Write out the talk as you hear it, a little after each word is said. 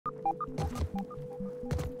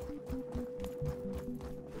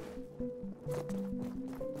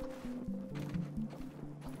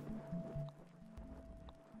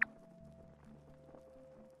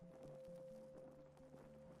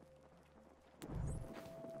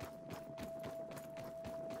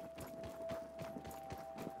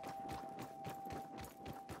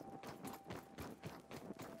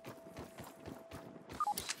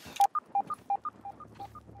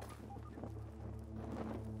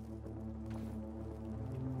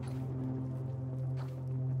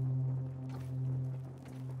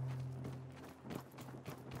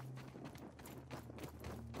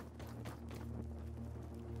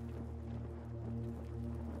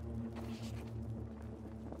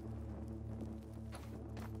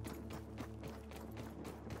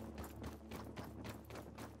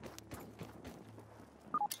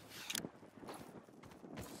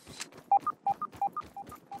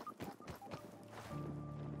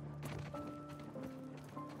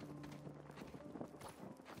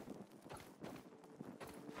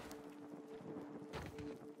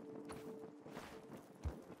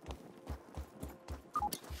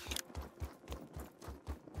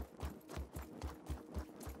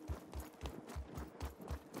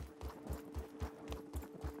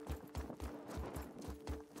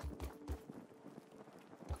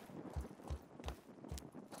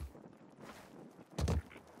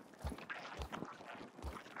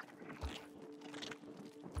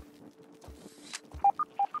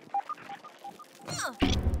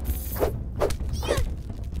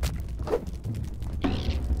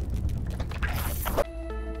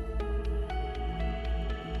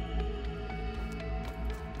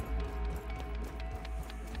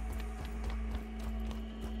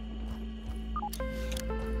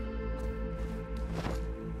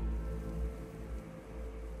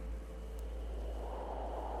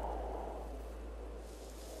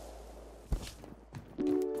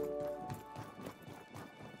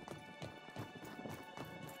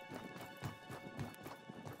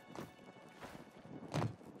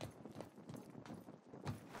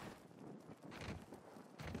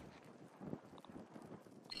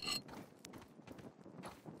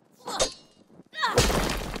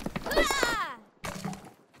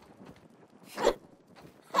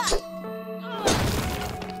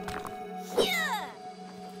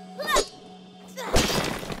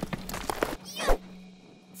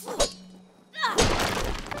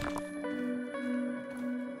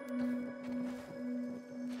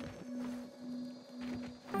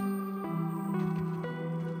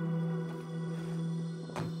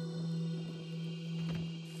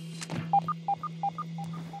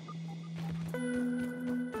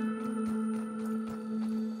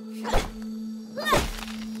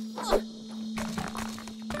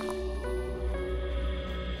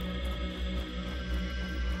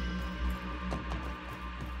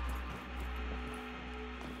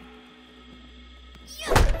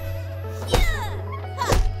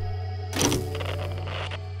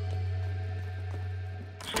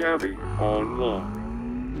Scabby online.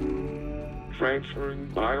 Transferring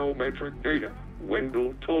biometric data.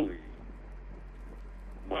 Wendell Tully.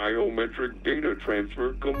 Biometric data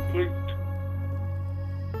transfer complete.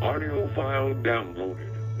 Audio file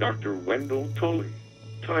downloaded. Dr. Wendell Tully.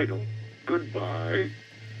 Title, Goodbye.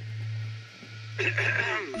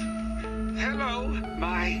 Hello,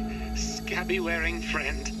 my scabby-wearing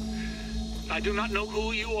friend. I do not know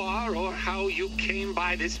who you are or how you came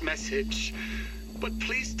by this message, but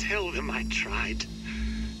please tell them I tried.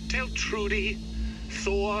 Tell Trudy,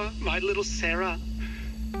 Thor, my little Sarah.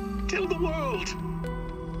 Tell the world.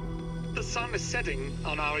 The sun is setting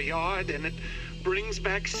on our yard, and it brings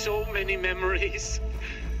back so many memories.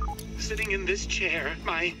 Sitting in this chair,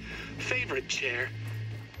 my favorite chair,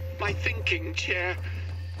 my thinking chair,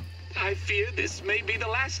 I fear this may be the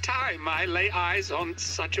last time I lay eyes on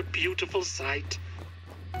such a beautiful sight.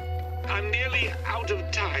 I'm nearly out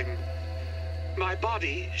of time. My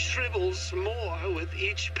body shrivels more with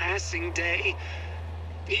each passing day.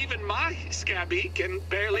 Even my scabby can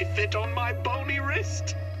barely fit on my bony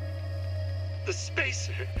wrist. The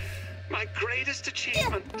spacer, my greatest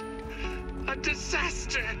achievement, a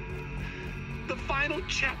disaster. The final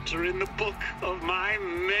chapter in the book of my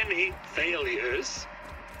many failures.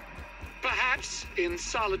 Perhaps in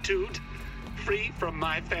solitude, free from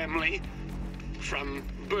my family, from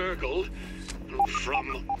burgle,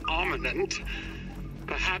 from ominent,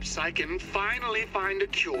 perhaps I can finally find a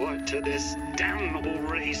cure to this damnable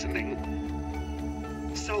reasoning.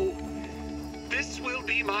 So, this will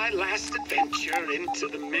be my last adventure into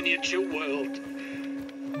the miniature world.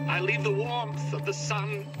 I leave the warmth of the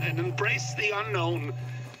sun and embrace the unknown.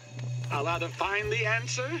 I'll either find the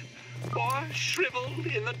answer or shrivel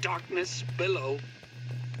in the darkness below.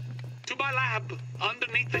 To my lab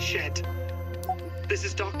underneath the shed. This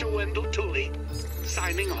is Dr. Wendell Tully,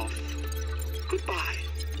 signing off. Goodbye.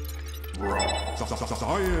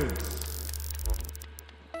 Science!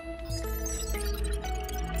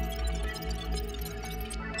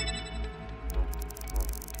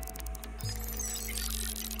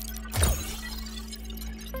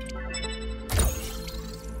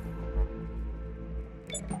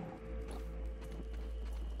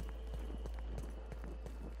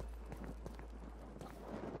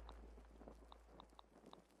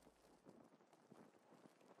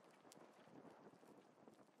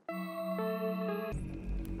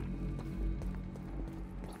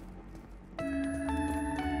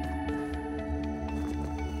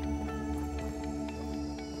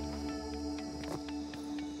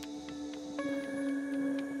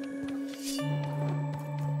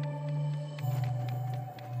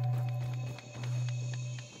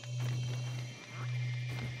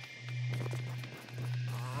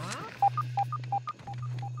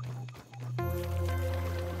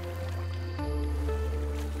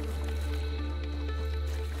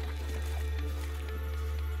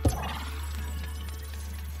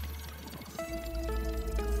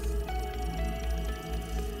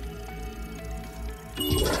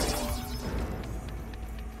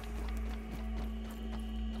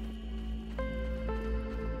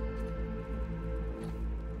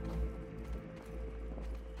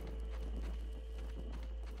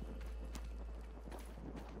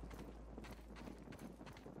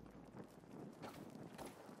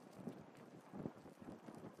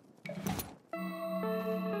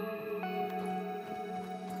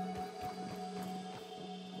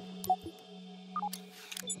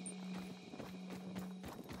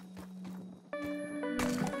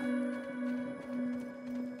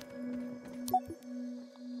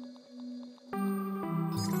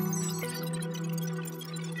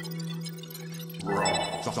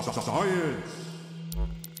 Science!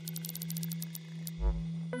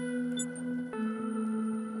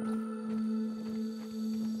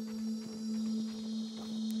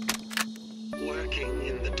 Working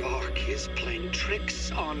in the dark is playing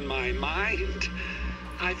tricks on my mind.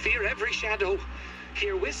 I fear every shadow,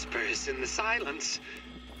 hear whispers in the silence.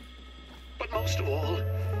 But most of all,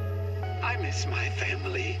 I miss my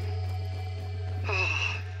family.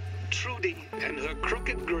 Ah, Trudy and her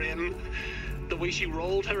crooked grin. The way she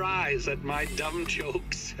rolled her eyes at my dumb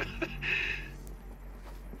jokes.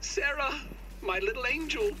 Sarah, my little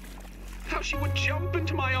angel. How she would jump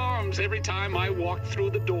into my arms every time I walked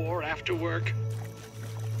through the door after work.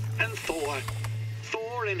 And Thor.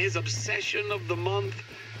 Thor and his obsession of the month.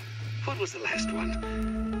 What was the last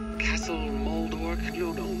one? Castle Moldork?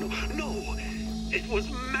 No. It was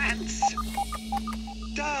Mance.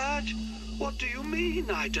 Dad, what do you mean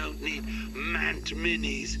I don't need Mant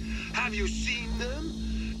minis? Have you seen them?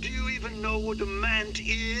 Do you even know what a Mant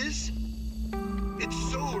is?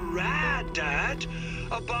 It's so rad, Dad.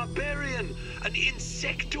 A barbarian, an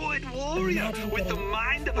insectoid warrior with the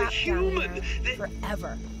mind of a human.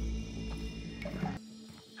 Forever.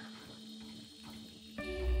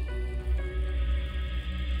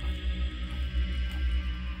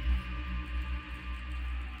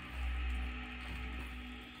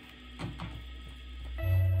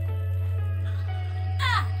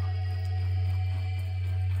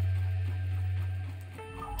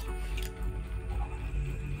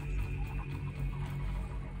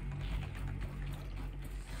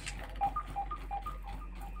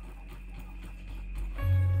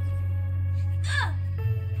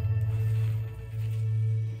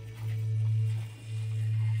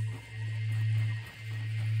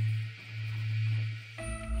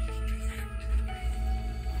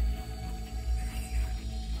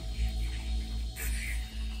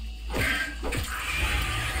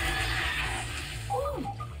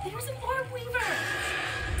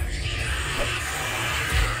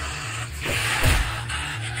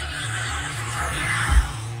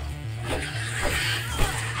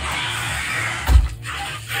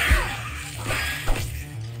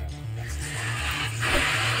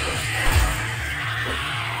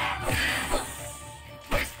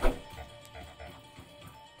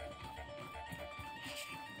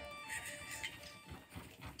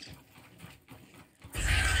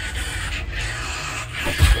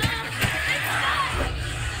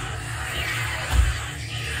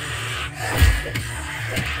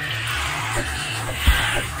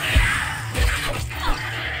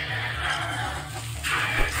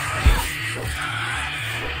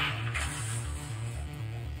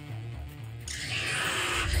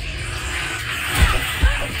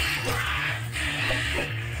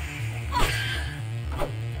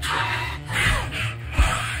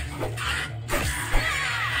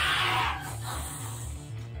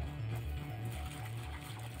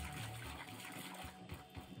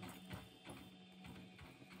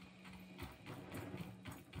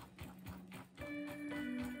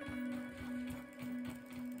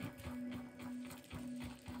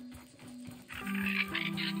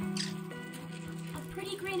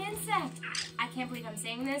 insect! I can't believe I'm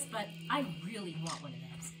saying this, but I really want one of those.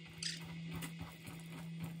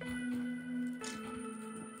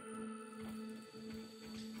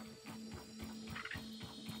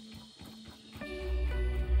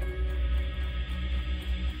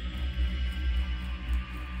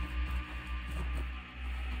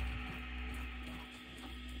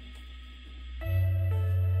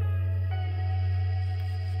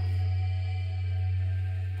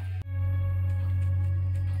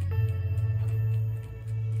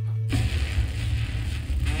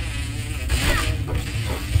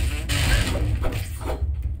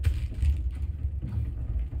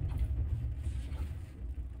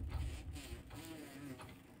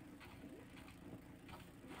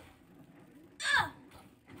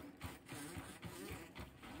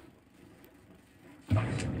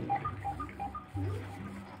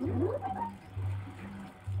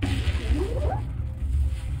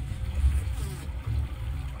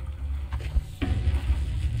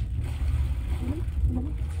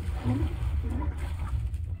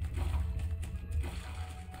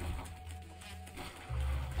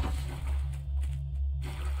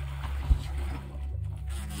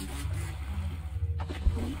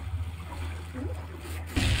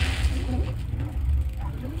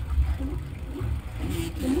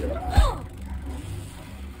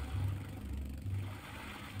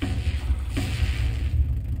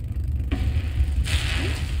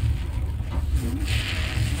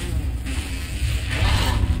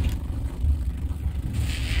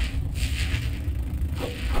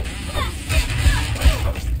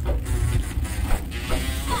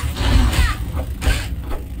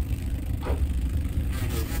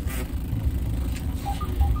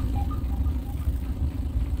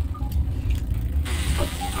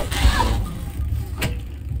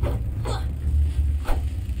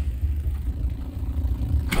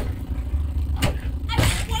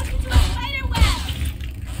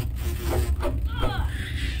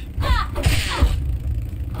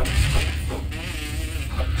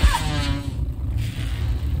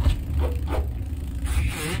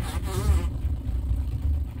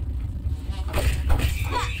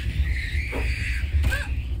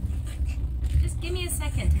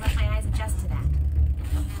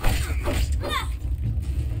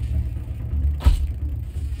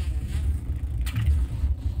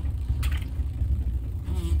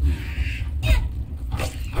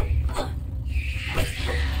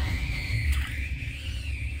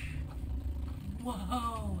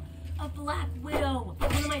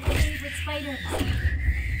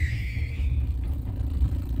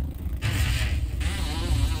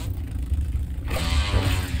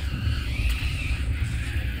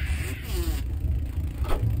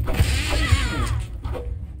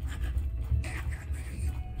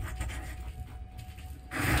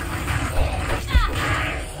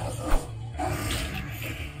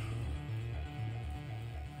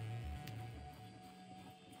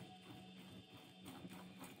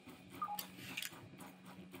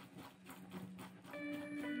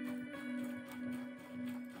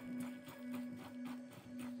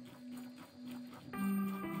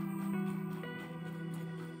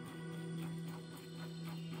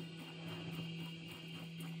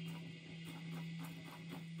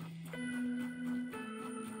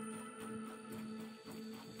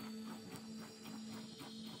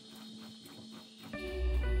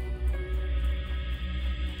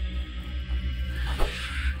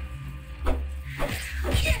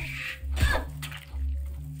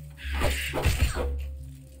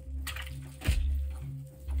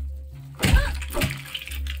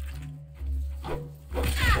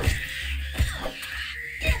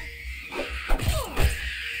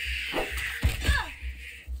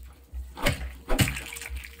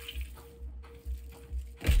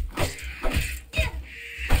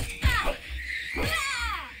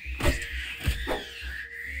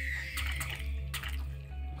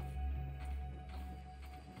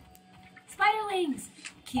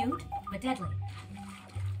 Cute, but deadly.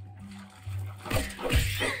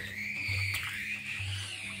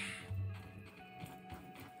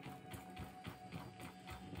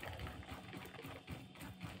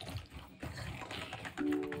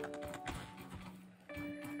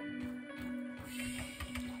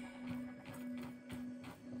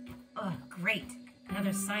 Oh, great.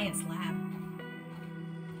 Another science lab.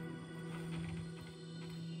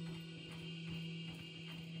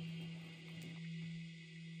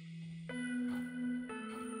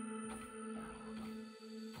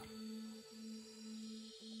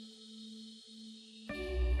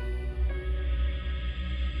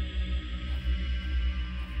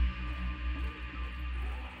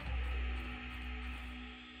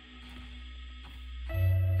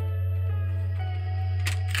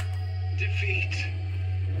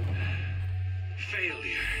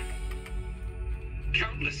 failure.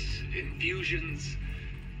 Countless infusions,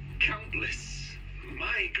 countless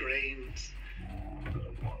migraines.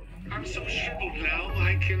 I'm so shriveled now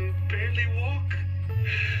I can barely walk.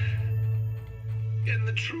 And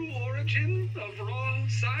the true origin of raw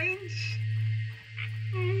science?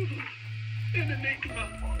 An enigma.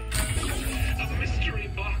 A mystery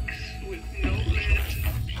box with no lid.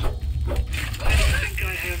 I don't think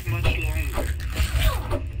I have much longer.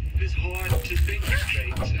 It is hard to think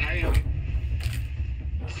straight. I am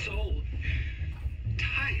so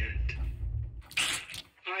tired.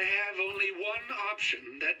 I have only one option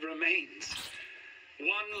that remains.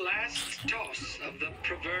 One last toss of the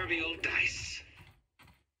proverbial dice.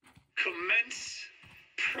 Commence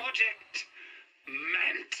Project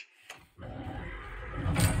Mant.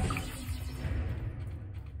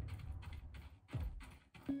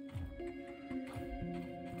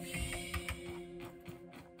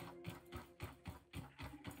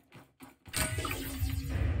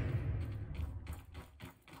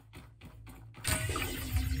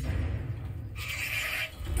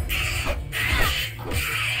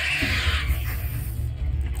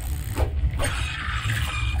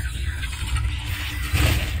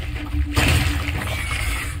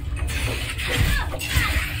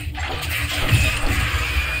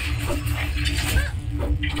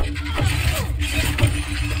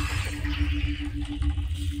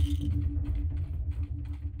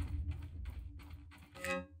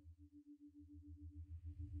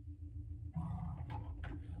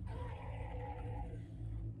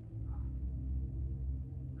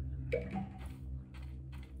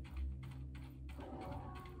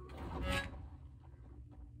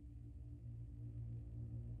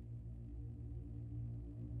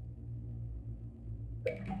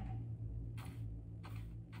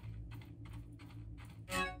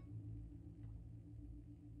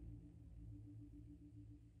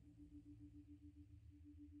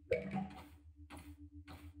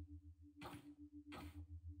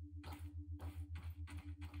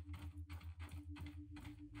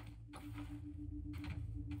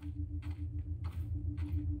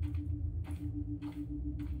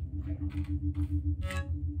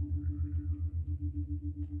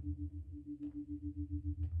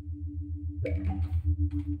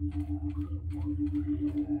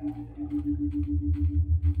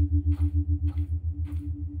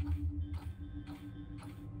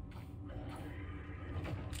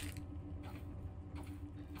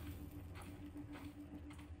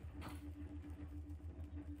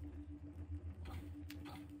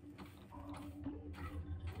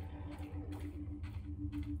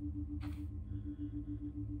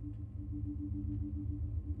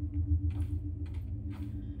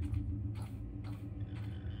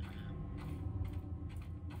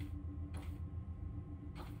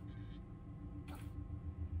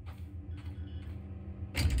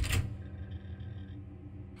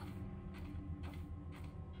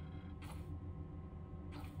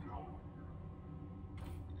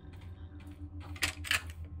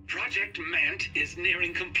 Project Mant is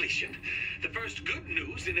nearing completion. The first good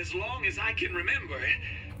news in as long as I can remember.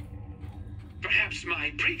 Perhaps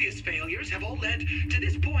my previous failures have all led to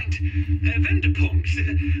this point.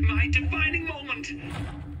 Vendepunkt, my defining moment.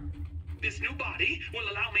 This new body will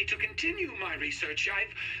allow me to continue my research.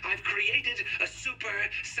 I've created a super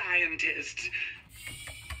scientist.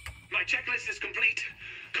 My checklist is complete.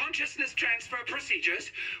 Consciousness transfer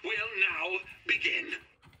procedures will now begin.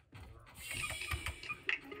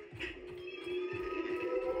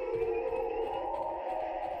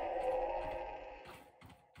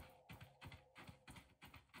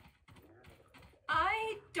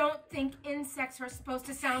 I don't think insects are supposed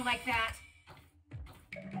to sound like that.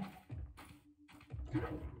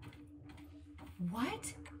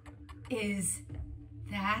 What is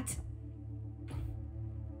that?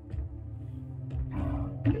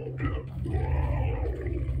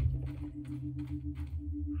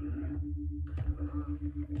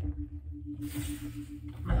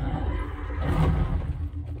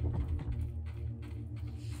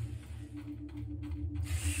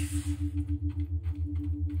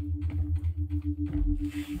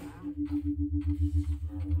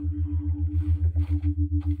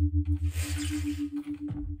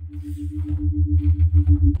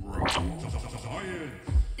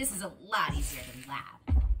 This is a lot easier than lab.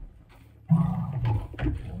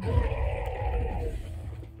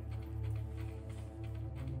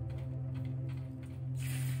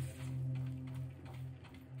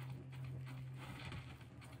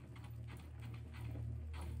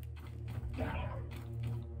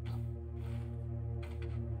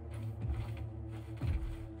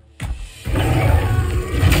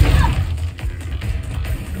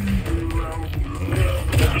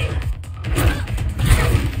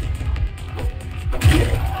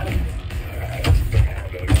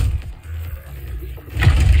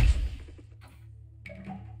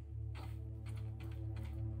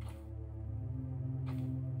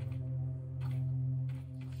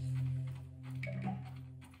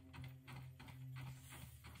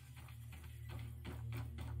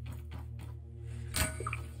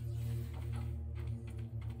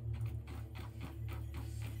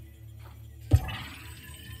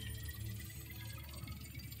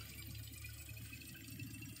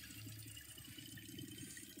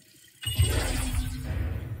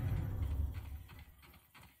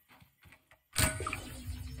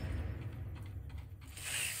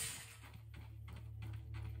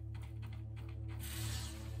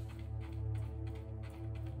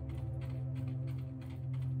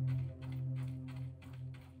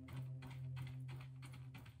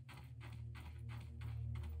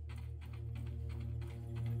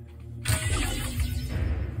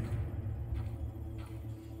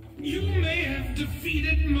 have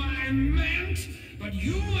defeated my mant, but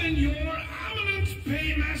you and your eminent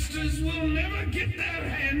paymasters will never get their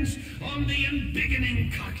hands on the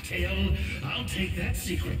embiggening cocktail. I'll take that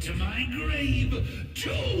secret to my grave.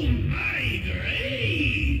 To my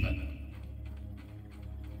grave!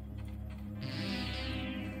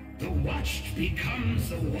 The watched becomes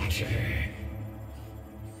the watcher.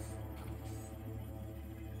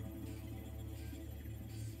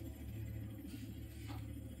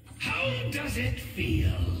 How does it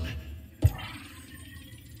feel?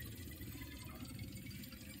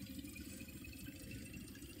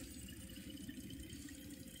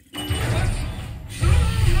 What?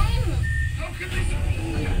 No! How can this be?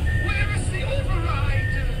 Where is the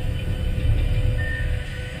override?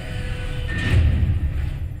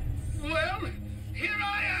 Well, here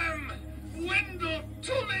I am, Wendell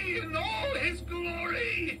Tully in all his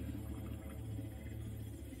glory.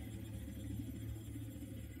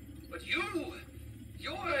 But you're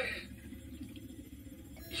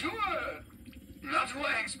not who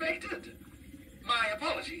I expected. My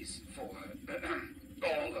apologies for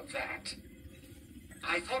all of that.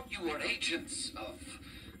 I thought you were agents of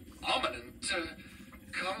Ominent to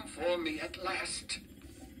come for me at last.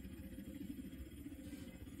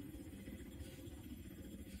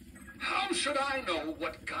 How should I know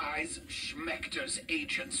what guise Schmechter's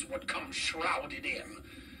agents would come shrouded in?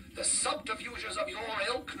 The subterfuges of your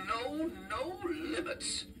ilk know no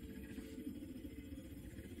limits.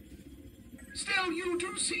 Still, you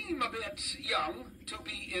do seem a bit young to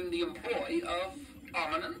be in the employ of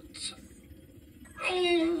Ominent.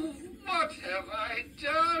 Oh, what have I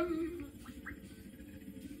done?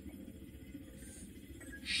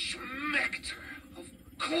 Schmechter, of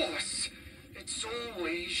course. It's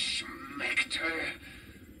always Schmechter.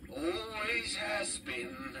 Always has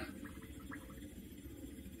been.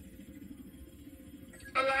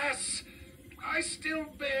 Alas, I still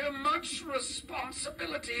bear much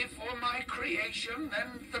responsibility for my creation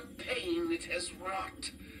and the pain it has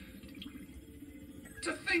wrought.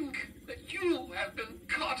 To think that you have been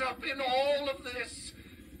caught up in all of this.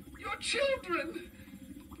 Your children,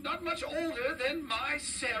 not much older than my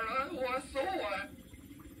Sarah or Thor.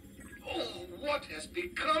 Oh, what has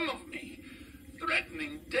become of me?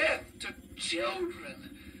 Threatening death to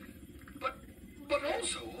children. But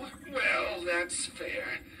also, well, that's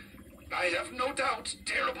fair. I have no doubt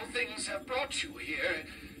terrible things have brought you here.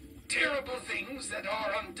 Terrible things that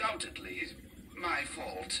are undoubtedly my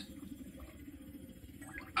fault.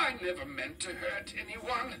 I never meant to hurt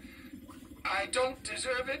anyone. I don't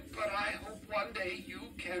deserve it, but I hope one day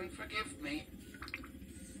you can forgive me.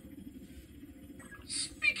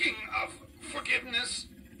 Speaking of forgiveness,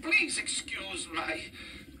 please excuse my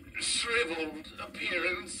shriveled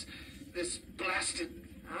appearance. This blasted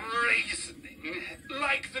raisening,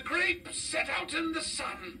 like the grape set out in the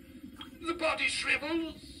sun. The body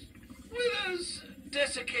shrivels, withers,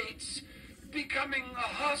 desiccates, becoming a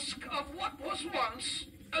husk of what was once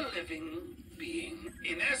a living being.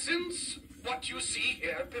 In essence, what you see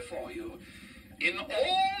here before you. In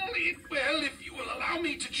all, well, if you will allow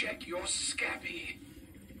me to check your scabby.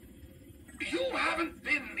 You haven't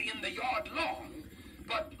been in the yard long,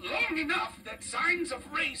 but long enough that signs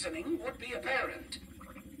of raisening would be apparent.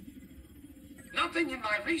 Nothing in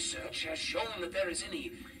my research has shown that there is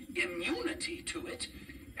any immunity to it,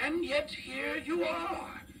 and yet here you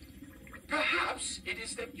are. Perhaps it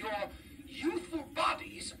is that your youthful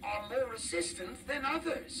bodies are more resistant than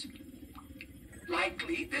others.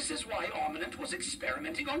 Likely, this is why Ominent was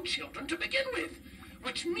experimenting on children to begin with,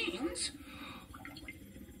 which means...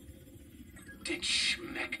 Did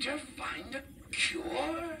Schmechter find a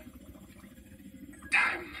cure?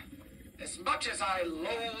 Damn! As much as I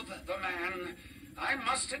loathe the man, I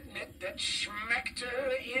must admit that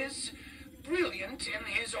Schmechter is brilliant in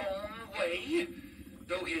his own way,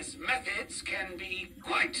 though his methods can be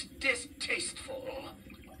quite distasteful.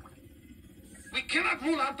 We cannot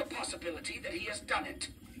rule out the possibility that he has done it.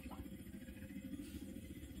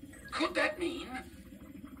 Could that mean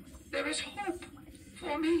there is hope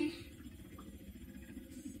for me?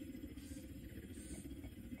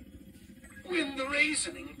 When the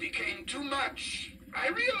raisening became too much, I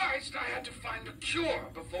realized I had to find a cure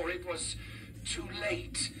before it was too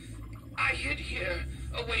late. I hid here,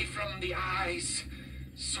 away from the eyes.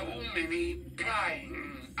 So many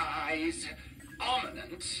prying eyes.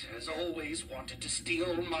 Ominent has always wanted to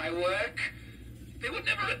steal my work. They would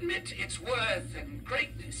never admit its worth and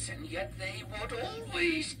greatness, and yet they would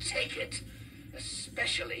always take it.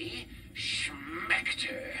 Especially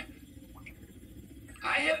Schmechter.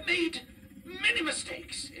 I have made many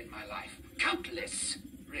mistakes in my life. Countless,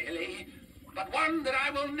 really. But one that I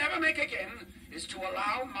will never make again is to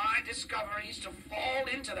allow my discoveries to fall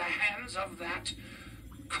into the hands of that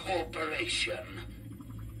corporation.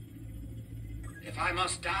 If I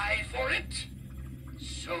must die for it,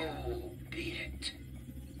 so be it.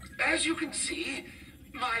 As you can see,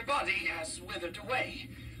 my body has withered away.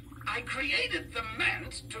 I created the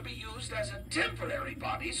mant to be used as a temporary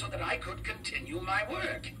body so that I could continue my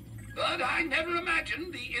work. But I never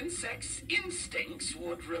imagined the insect's instincts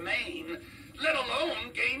would remain, let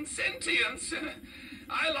alone gain sentience.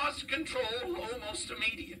 I lost control almost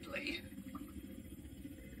immediately.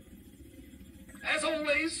 As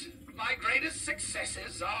always, my greatest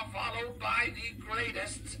successes are followed by the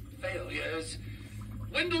greatest failures.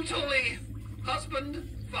 Wendell Tully, husband,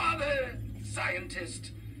 father,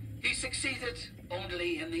 scientist. He succeeded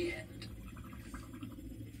only in the end.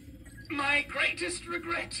 My greatest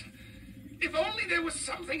regret. If only there was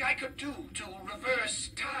something I could do to reverse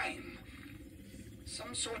time.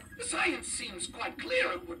 Some sort... Science seems quite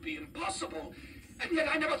clear it would be impossible. And yet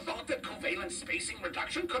I never thought that covalent spacing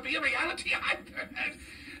reduction could be a reality.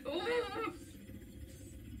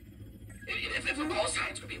 If raw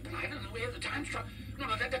science could be applied in the way of the time structure...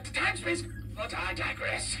 the time-space... But I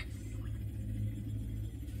digress.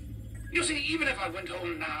 You see, even if I went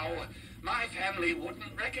home now, my family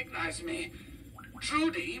wouldn't recognize me.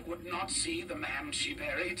 Trudy would not see the man she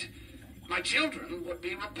married. My children would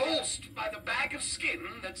be repulsed by the bag of skin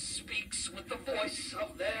that speaks with the voice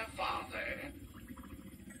of their father.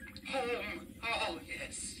 Home. Oh,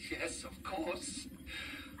 yes, of course.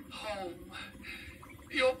 Home.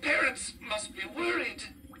 Your parents must be worried.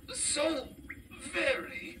 So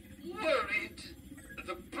very worried.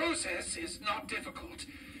 The process is not difficult.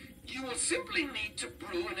 You will simply need to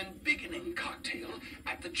brew an embiggening cocktail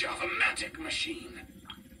at the Java-matic machine.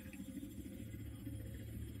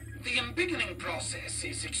 The embiggening process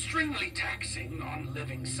is extremely taxing on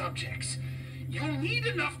living subjects. You'll need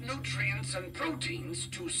enough nutrients and proteins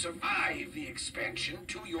to survive the expansion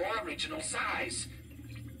to your original size.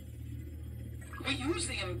 We use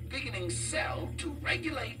the embiggening cell to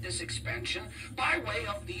regulate this expansion by way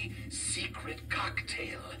of the secret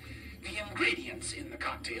cocktail. The ingredients in the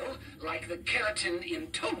cocktail, like the keratin in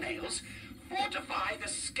toenails, fortify the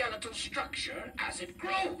skeletal structure as it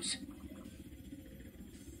grows.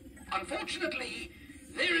 Unfortunately,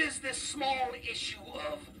 there is this small issue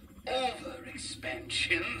of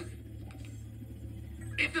overexpansion.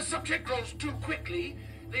 If the subject grows too quickly,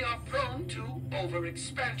 they are prone to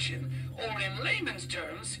overexpansion, or in layman's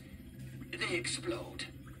terms, they explode.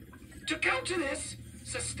 To counter this,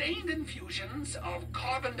 sustained infusions of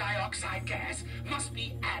carbon dioxide gas must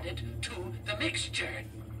be added to the mixture.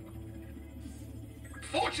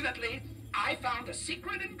 Fortunately, I found a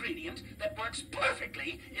secret ingredient that works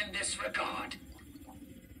perfectly in this regard.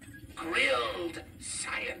 Grilled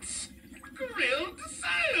science. Grilled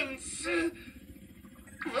science!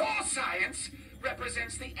 Raw science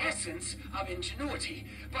represents the essence of ingenuity,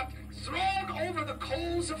 but thrown over the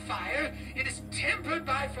coals of fire, it is tempered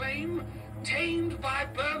by flame, tamed by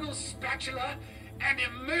Burgel's spatula, and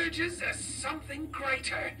emerges as something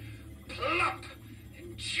greater, plump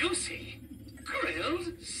and juicy.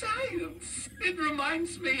 Grilled science. It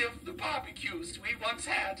reminds me of the barbecues we once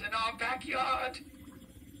had in our backyard.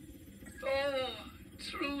 Oh,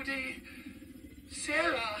 Trudy,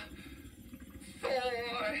 Sarah,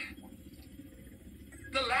 Thor.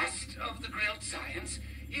 The last of the grilled science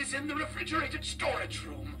is in the refrigerated storage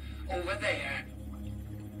room over there.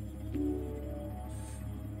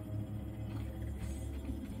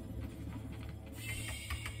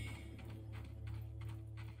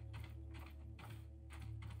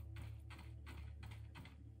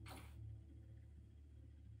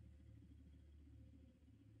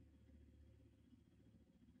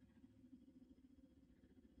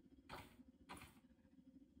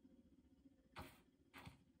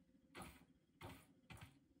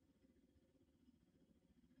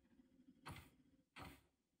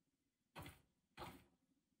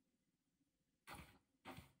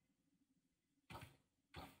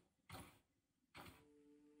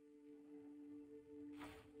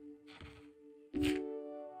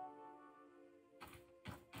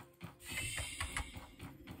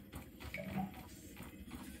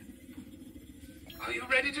 Are you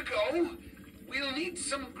ready to go? We'll need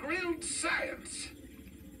some grilled science.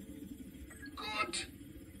 Good,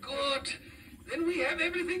 good. Then we have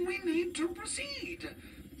everything we need to proceed.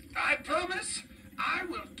 I promise I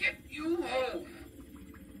will get you home.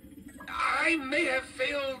 I may have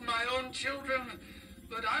failed my own children,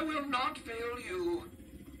 but I will not fail you.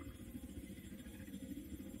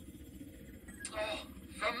 Oh,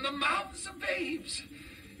 from the mouths of babes.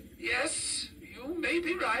 Yes, you may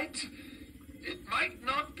be right. it might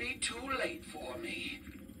not be too late for me.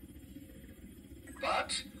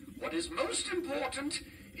 But what is most important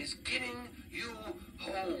is getting you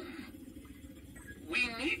home. We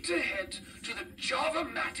need to head to the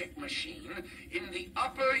Java-matic machine in the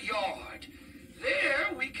upper yard.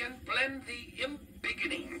 There we can blend the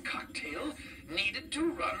embiggening cocktail needed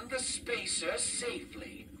to run the spacer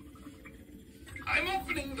safely. I'm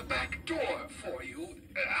opening the back door for you.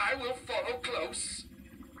 I will follow close.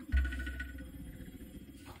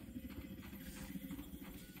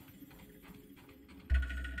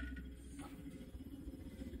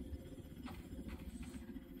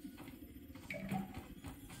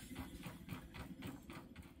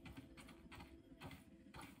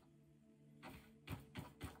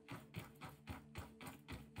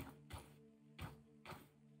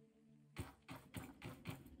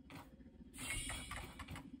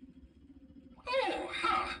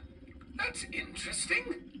 That's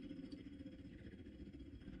interesting.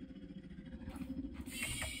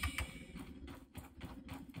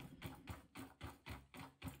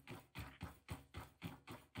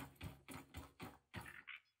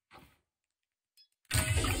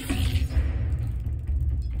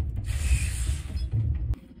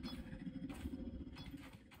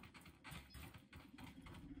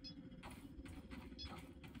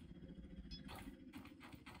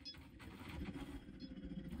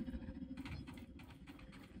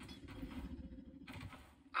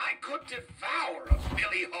 I could devour a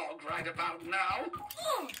billy hog right about now.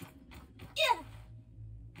 Yeah.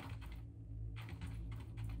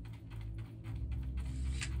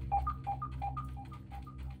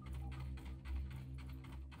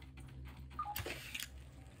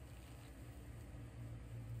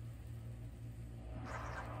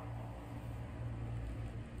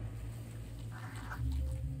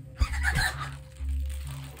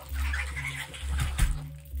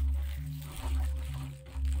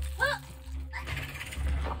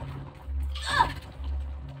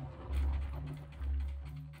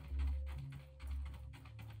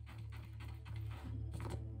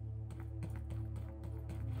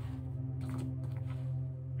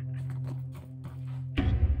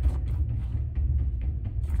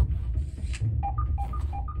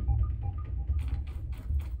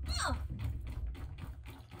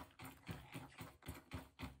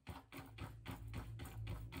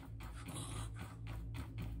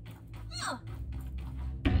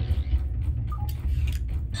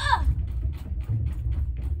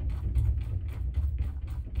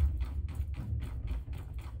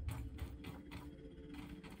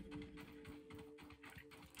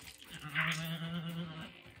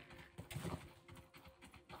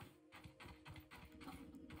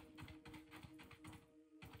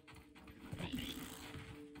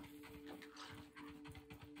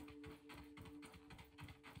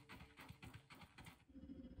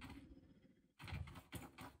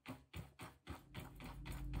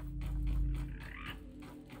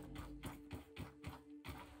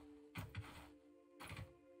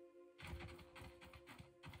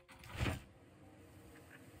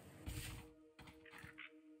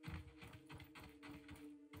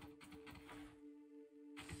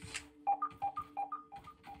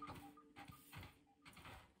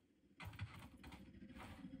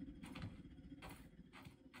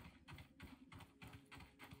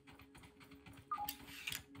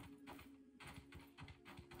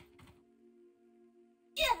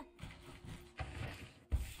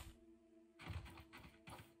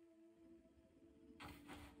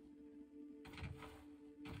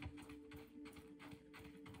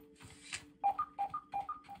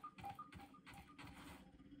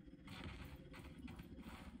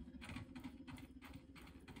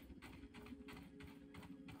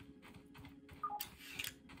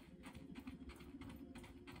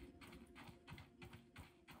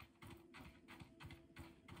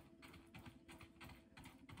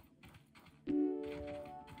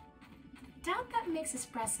 Doubt that makes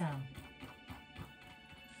espresso.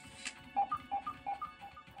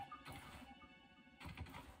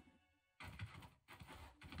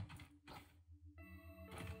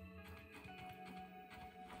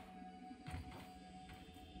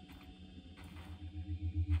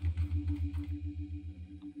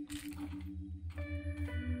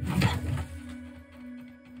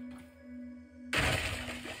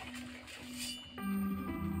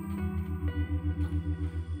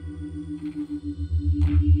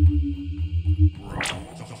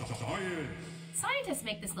 Scientists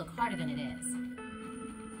make this look harder than it is.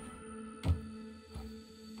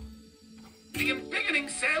 The embiggening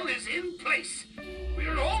cell is in place.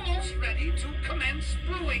 We're almost ready to commence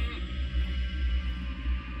brewing.